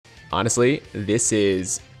honestly, this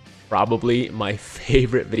is probably my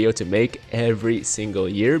favorite video to make every single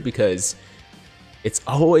year because it's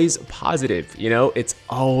always positive, you know, it's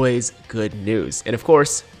always good news. And of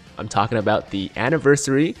course, I'm talking about the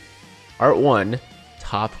anniversary Part 1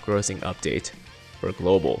 top grossing update for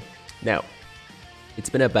global. Now, it's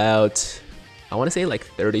been about, I want to say like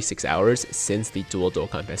 36 hours since the Dual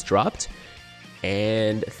Dokkan Fest dropped,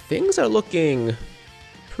 and things are looking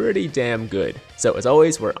pretty damn good. So as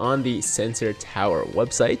always, we're on the Sensor Tower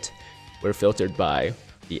website. We're filtered by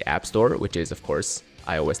the App Store, which is of course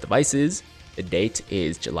iOS devices. The date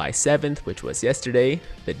is July 7th, which was yesterday,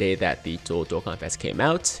 the day that the Dual Dokkan Fest came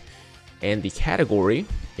out. And the category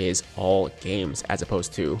is all games as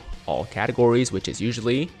opposed to all categories, which is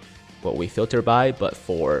usually what we filter by. But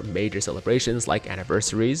for major celebrations like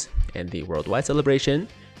anniversaries and the worldwide celebration,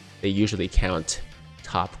 they usually count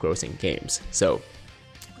top grossing games. So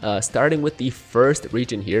starting with the first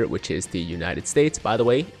region here, which is the United States. By the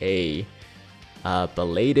way, a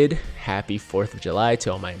belated happy 4th of July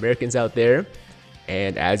to all my Americans out there.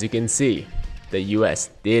 And as you can see, the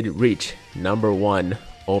US did reach #1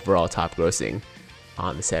 overall top grossing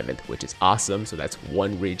on the 7th, which is awesome. So that's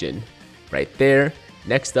one region right there.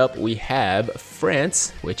 Next up, we have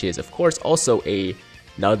France, which is of course also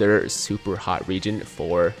another super hot region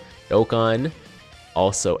for Dokkan,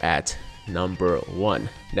 also at #1.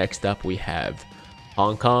 Next up, we have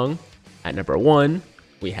Hong Kong at #1.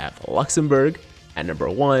 We have Luxembourg at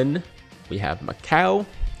 #1. We have Macau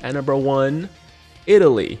at #1.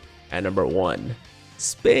 Italy at #1.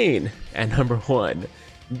 Spain at #1.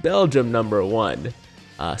 Belgium #1.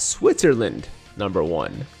 Switzerland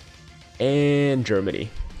 #1. And Germany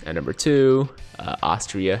at #2.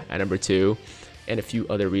 Austria at #2. And a few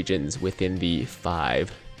other regions within the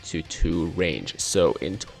 5 to 2 range. So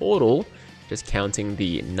in total, just counting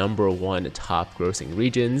the #1 top grossing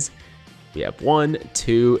regions, we have 1,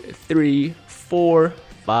 2, 3, 4,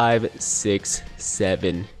 5, 6,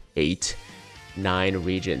 7, 8, 9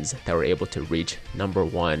 regions that were able to reach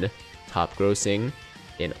 #1 top grossing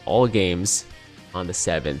in all games on the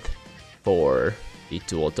 7th for the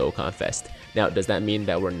Dual Dokkan Fest. Now, does that mean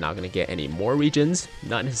that we're not going to get any more regions?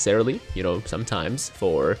 Not necessarily. You know, sometimes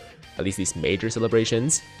for at least these major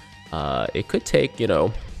celebrations, it could take, you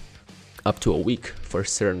know, up to a week for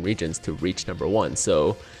certain regions to reach #1.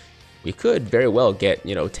 So we could very well get,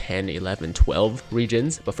 you know, 10, 11, 12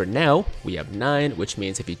 regions. But for now, we have 9, which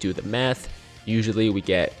means if you do the math, usually we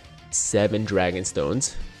get 7 Dragon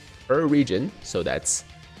Stones per region. So that's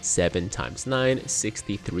 7 times 9,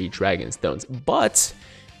 63 Dragon Stones. But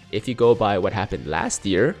if you go by what happened last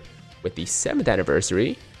year with the 7th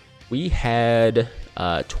anniversary, we had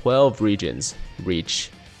 12 regions reach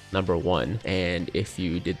 #1. And if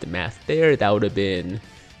you did the math there, that would have been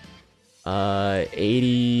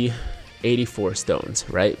 84 stones,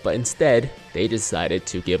 right? But instead, they decided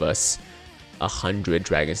to give us 100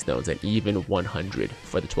 Dragon Stones and even 100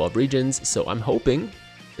 for the 12 regions. So I'm hoping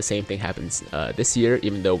the same thing happens this year,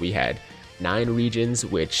 even though we had 9 regions,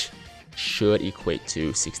 which should equate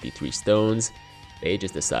to 63 stones. They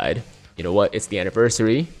just decide, you know what, it's the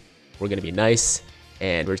anniversary, we're going to be nice,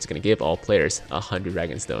 and we're just going to give all players 100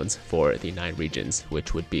 Dragon Stones for the 9 regions,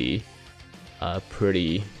 which would be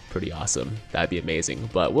pretty awesome. That'd be amazing.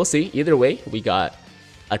 But we'll see. Either way, we got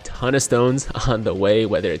a ton of stones on the way,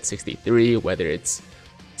 whether it's 63, whether it's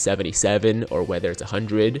 77, or whether it's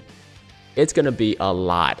 100. It's going to be a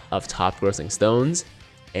lot of top grossing stones,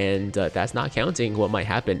 and that's not counting what might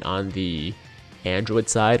happen on the Android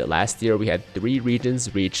side. Last year, we had 3 regions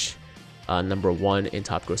reach #1 in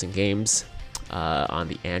top grossing games. On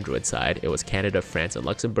the Android side, it was Canada, France, and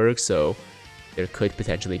Luxembourg, so there could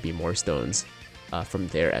potentially be more stones from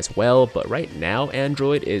there as well. But right now,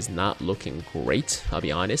 Android is not looking great, I'll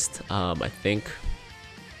be honest. I think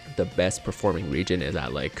the best performing region is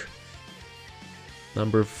at like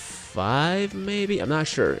 #5, maybe? I'm not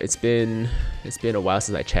sure. It's been a while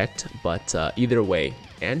since I checked, but either way,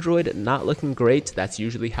 Android not looking great. That's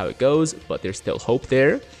usually how it goes, but there's still hope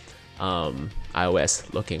there.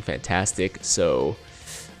 iOS looking fantastic. So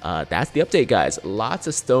that's the update, guys. Lots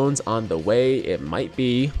of stones on the way. It might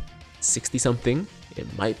be 60 something, it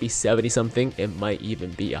might be 70 something, it might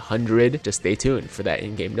even be 100. Just stay tuned for that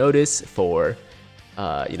in-game notice for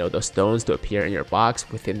you know, those stones to appear in your box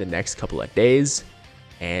within the next couple of days.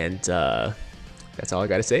 And that's all I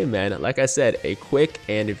gotta say, man. Like I said, a quick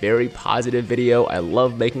and very positive video. I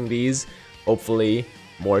love making these. Hopefully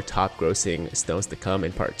more top grossing stones to come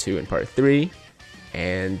in part 2 and part 3.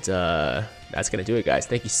 And that's gonna do it, guys.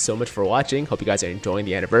 Thank you so much for watching. Hope you guys are enjoying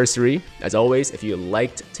the anniversary. As always, if you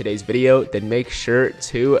liked today's video, then make sure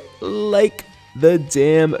to like the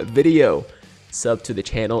damn video. Sub to the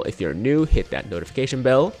channel if you're new, hit that notification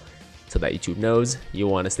bell so that YouTube knows you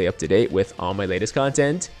want to stay up to date with all my latest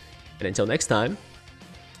content. And until next time,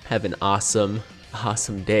 have an awesome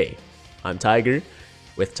day. I'm Tiger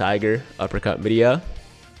with Tiger Uppercut Media,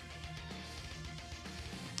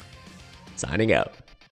 signing out.